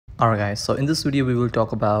Alright guys, so in this video we will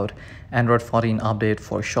talk about Android 14 update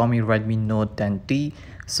for Xiaomi Redmi Note 10T.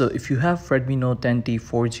 So if you have Redmi Note 10T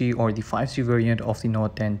 4G or the 5G variant of the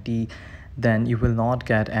Note 10T, then you will not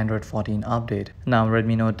get Android 14 update. Now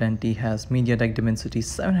Redmi Note 10T has MediaTek Dimensity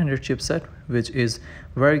 700 chipset, which is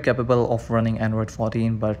very capable of running Android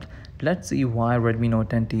 14, but let's see why Redmi Note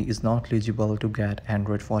 10T is not eligible to get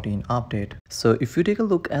Android 14 update. So if you take a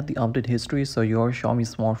look at the update history, so your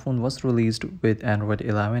Xiaomi smartphone was released with Android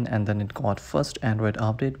 11 and then it got first Android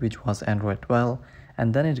update, which was Android 12.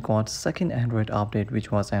 And then it got second Android update,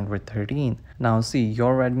 which was Android 13. Now see,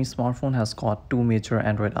 your Redmi smartphone has got two major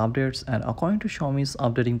Android updates, and according to Xiaomi's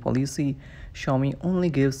updating policy, Xiaomi only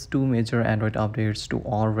gives two major Android updates to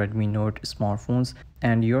all Redmi Note smartphones,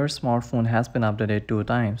 and your smartphone has been updated 2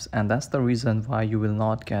 times, and that's the reason why you will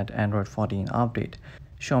not get Android 14 update.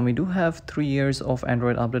 Xiaomi do have 3 years of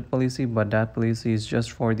Android update policy, but that policy is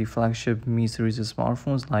just for the flagship Mi series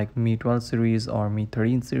smartphones like Mi 12 series or Mi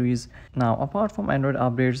 13 series. Now apart from Android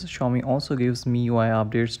updates, Xiaomi also gives MIUI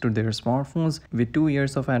updates to their smartphones. With 2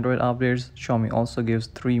 years of Android updates, Xiaomi also gives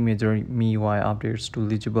 3 major MIUI updates to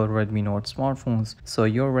eligible Redmi Note smartphones. So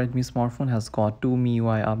your Redmi smartphone has got 2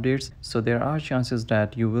 MIUI updates, so there are chances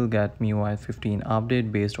that you will get MIUI 15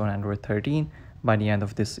 update based on Android 13 by the end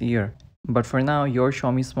of this year. But for now, your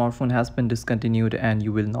Xiaomi smartphone has been discontinued and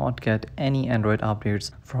you will not get any Android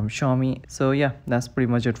updates from Xiaomi. So yeah, that's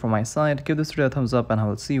pretty much it from my side. Give this video a thumbs up and I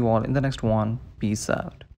will see you all in the next one. Peace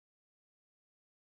out.